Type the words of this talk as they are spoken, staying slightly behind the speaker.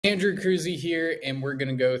Andrew Cruzy here, and we're going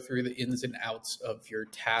to go through the ins and outs of your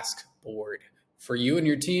task board. For you and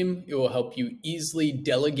your team, it will help you easily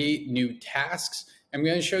delegate new tasks. I'm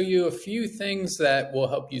going to show you a few things that will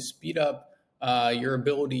help you speed up your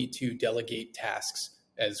ability to delegate tasks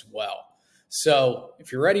as well. So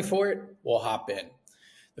if you're ready for it, we'll hop in.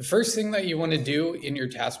 The first thing that you want to do in your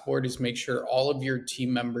task board is make sure all of your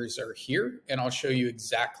team members are here, and I'll show you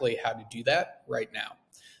exactly how to do that right now.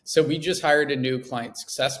 So we just hired a new client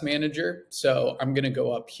success manager. So I'm going to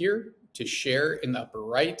go up here to share in the upper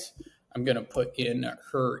right. I'm going to put in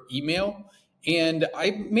her email and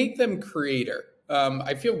I make them creator.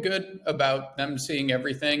 I feel good about them seeing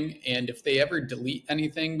everything. And if they ever delete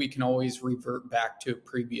anything, we can always revert back to a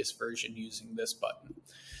previous version using this button.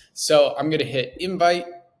 So I'm going to hit invite.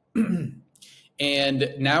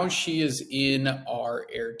 And now she is in our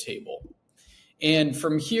Airtable. And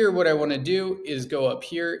from here, what I want to do is go up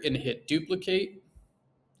here and hit duplicate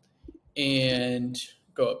and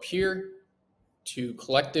go up here to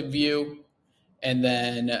collective view and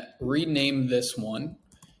then rename this one.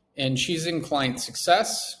 And she's in client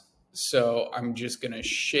success. So I'm just going to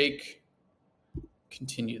shake,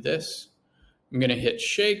 continue this. I'm going to hit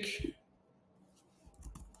shake.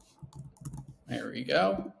 There we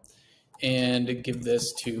go. And give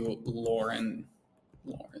this to Lauren's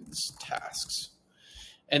tasks.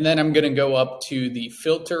 And then I'm going to go up to the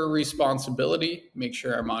filter responsibility, make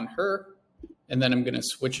sure I'm on her, and then I'm going to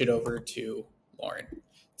switch it over to Lauren.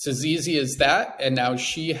 It's as easy as that, and now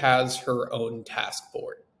she has her own task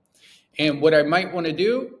board. And what I might want to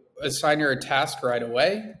do, assign her a task right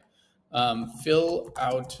away, fill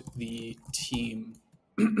out the team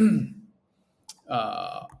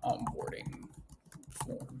onboarding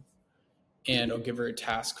form. And I'll give her a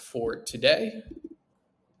task for today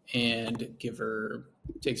and give her,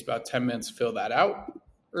 takes about 10 minutes to fill that out.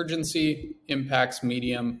 Urgency, impacts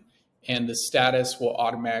medium, and the status will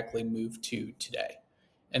automatically move to today.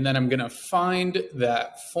 And then I'm going to find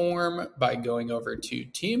that form by going over to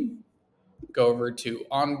team, go over to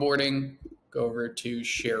onboarding, go over to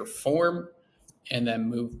share form, and then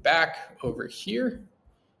move back over here.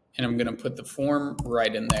 And I'm going to put the form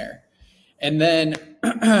right in there. And then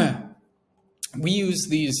we use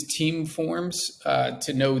these team forms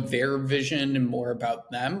to know their vision and more about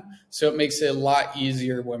them. So it makes it a lot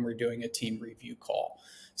easier when we're doing a team review call.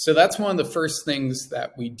 So that's one of the first things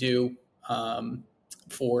that we do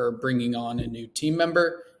for bringing on a new team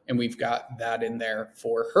member. And we've got that in there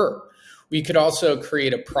for her. We could also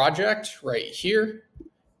create a project right here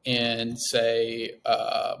and say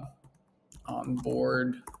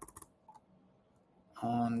onboard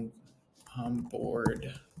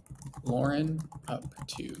Lauren up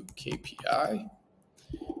to KPI,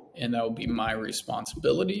 and that will be my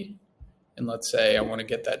responsibility. And let's say I want to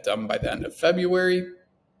get that done by the end of February,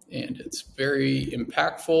 and it's very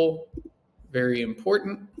impactful, very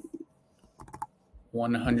important,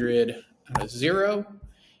 100 out of 0.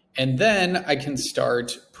 And then I can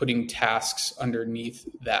start putting tasks underneath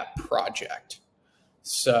that project.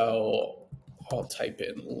 So I'll type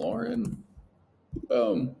in Lauren,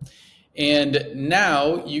 boom. And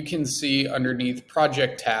now you can see underneath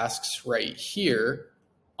project tasks right here,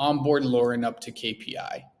 onboard Lauren up to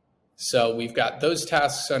KPI. So we've got those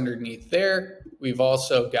tasks underneath there. We've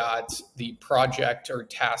also got the project or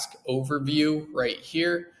task overview right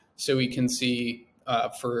here. So we can see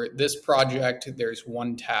for this project, there's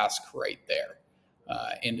one task right there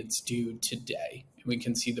and it's due today. And we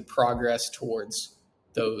can see the progress towards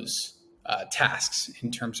those tasks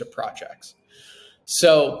in terms of projects.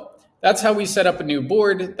 So that's how we set up a new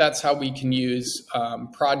board. That's how we can use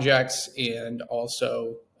projects and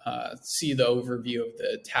also see the overview of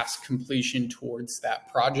the task completion towards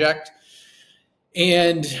that project.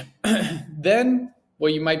 And then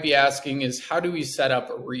what you might be asking is, how do we set up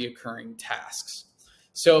reoccurring tasks?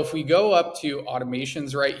 So if we go up to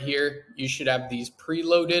automations right here, you should have these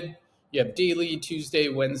preloaded. You have daily, Tuesday,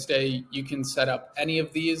 Wednesday. You can set up any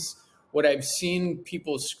of these. What I've seen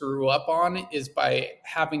people screw up on is by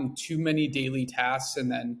having too many daily tasks,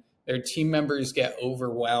 and then their team members get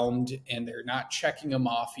overwhelmed and they're not checking them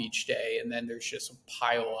off each day. And then there's just a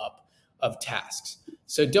pile up of tasks.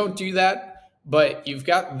 So don't do that, but you've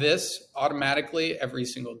got this automatically every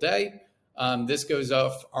single day. This goes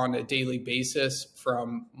off on a daily basis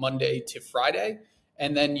from Monday to Friday.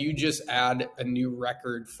 And then you just add a new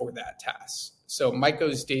record for that task. So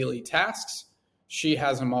Maiko's daily tasks, she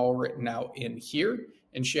has them all written out in here,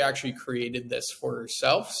 and she actually created this for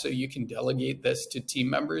herself. So you can delegate this to team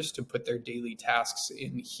members to put their daily tasks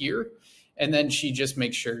in here. And then she just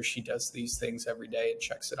makes sure she does these things every day and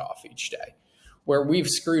checks it off each day. Where we've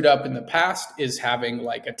screwed up in the past is having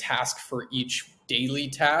like a task for each daily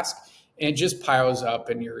task, and it just piles up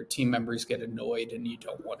and your team members get annoyed and you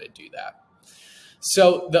don't want to do that.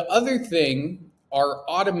 So the other thing are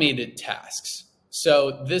automated tasks.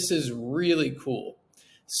 So this is really cool.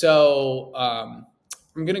 So I'm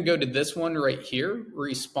going to go to this one right here,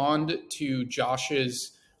 respond to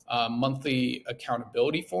Josh's monthly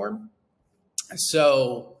accountability form.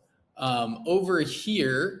 So over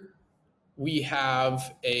here, we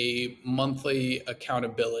have a monthly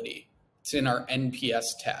accountability. It's in our NPS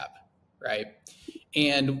tab, right?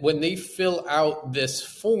 And when they fill out this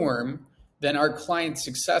form, then our client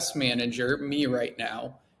success manager, me right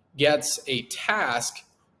now, gets a task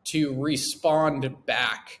to respond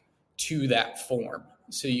back to that form.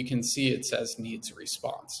 So you can see it says needs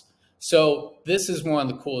response. So this is one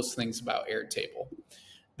of the coolest things about Airtable,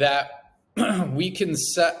 that we can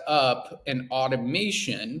set up an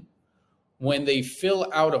automation when they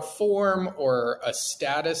fill out a form or a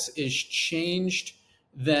status is changed,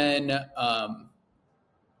 then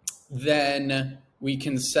we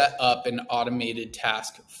can set up an automated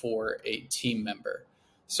task for a team member.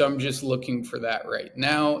 So I'm just looking for that right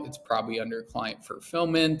now. It's probably under client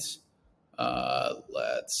fulfillment.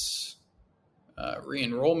 Let's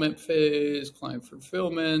re-enrollment phase, client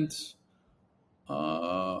fulfillment.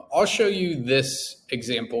 I'll show you this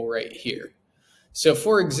example right here. So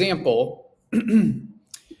for example,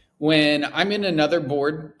 when I'm in another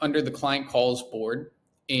board under the client calls board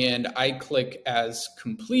and I click as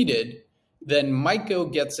completed, then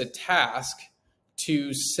Maiko gets a task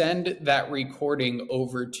to send that recording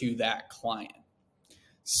over to that client.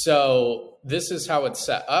 So this is how it's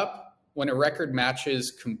set up. When a record match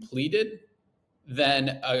is completed,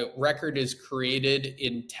 then a record is created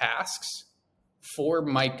in tasks for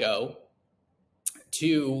Maiko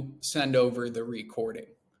to send over the recording.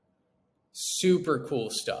 Super cool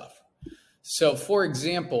stuff. So for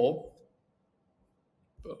example,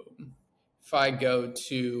 if I go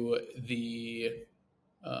to the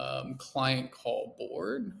client call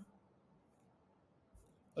board,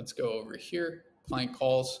 let's go over here, client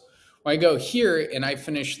calls. When I go here and I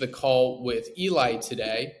finish the call with Eli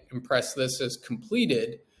today and press this as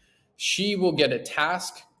completed, she will get a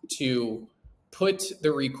task to put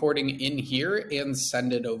the recording in here and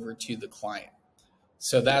send it over to the client.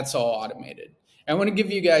 So that's all automated. I want to give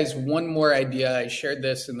you guys one more idea. I shared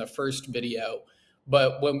this in the first video,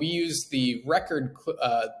 but when we use the record,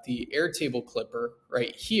 the Airtable clipper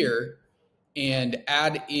right here and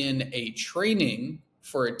add in a training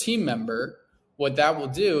for a team member, what that will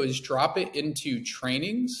do is drop it into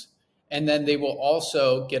trainings, and then they will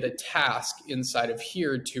also get a task inside of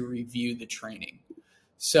here to review the training.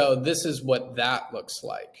 So this is what that looks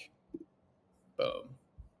like. Boom.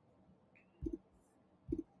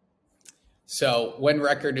 So when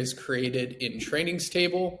record is created in trainings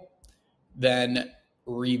table, then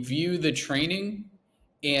review the training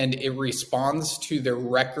and it responds to the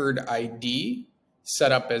record ID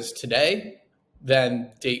set up as today,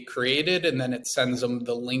 then date created, and then it sends them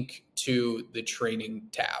the link to the training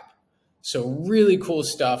tab. So really cool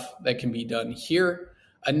stuff that can be done here.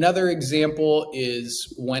 Another example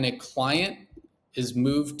is when a client is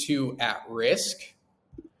moved to at risk,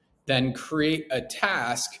 then create a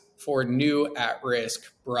task for new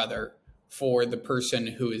at-risk brother for the person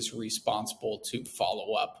who is responsible to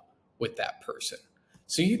follow up with that person.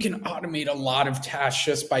 So you can automate a lot of tasks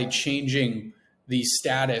just by changing the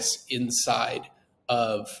status inside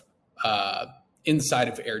of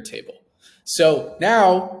Airtable. So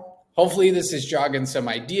now, hopefully this is jogging some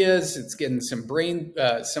ideas. It's getting some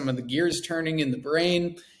some of the gears turning in the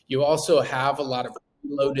brain. You also have a lot of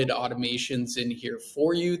loaded automations in here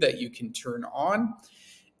for you that you can turn on.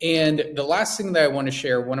 And the last thing that I want to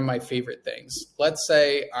share, one of my favorite things, let's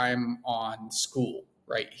say I'm on Skool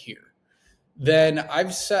right here. Then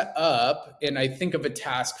I've set up, and I think of a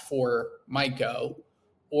task for Maiko,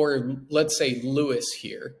 or let's say Lewis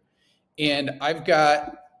here. And I've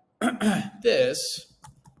got this,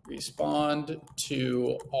 respond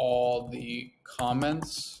to all the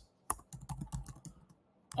comments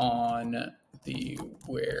on the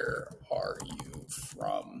where are you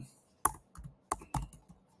from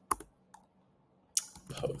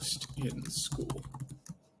post in Skool,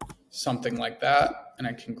 something like that. And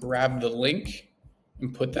I can grab the link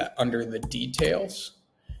and put that under the details.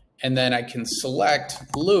 And then I can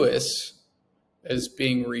select Lewis as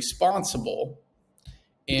being responsible,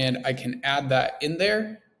 and I can add that in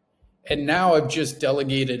there. And now I've just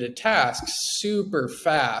delegated a task super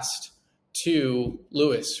fast to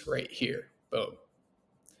Lewis right here. Boom.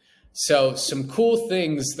 So some cool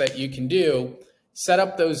things that you can do set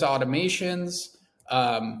up those automations,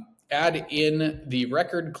 add in the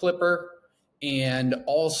record clipper, and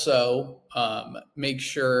also make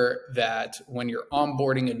sure that when you're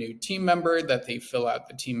onboarding a new team member that they fill out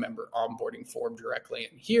the team member onboarding form directly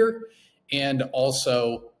in here, and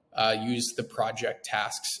also use the project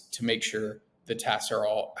tasks to make sure the tasks are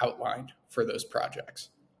all outlined for those projects.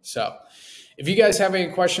 So if you guys have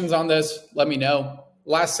any questions on this, let me know.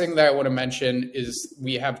 Last thing that I want to mention is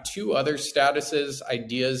we have two other statuses,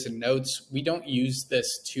 ideas and notes. We don't use this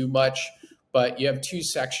too much, but you have two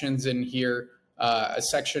sections in here, a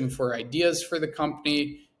section for ideas for the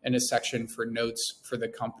company and a section for notes for the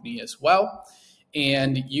company as well.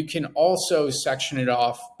 And you can also section it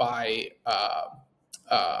off by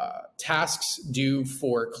tasks due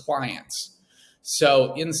for clients.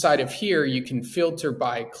 So inside of here, you can filter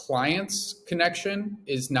by clients connection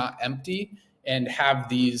is not empty and have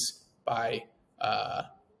these by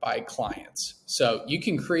clients. So you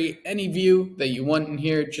can create any view that you want in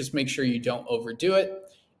here. Just make sure you don't overdo it.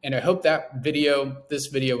 And I hope that this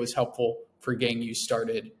video was helpful for getting you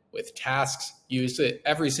started with tasks. Use it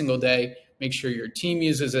every single day. Make sure your team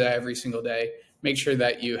uses it every single day. Make sure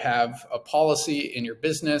that you have a policy in your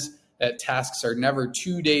business that tasks are never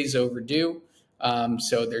 2 days overdue.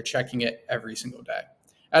 So they're checking it every single day.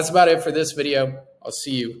 That's about it for this video. I'll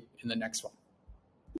see you in the next one.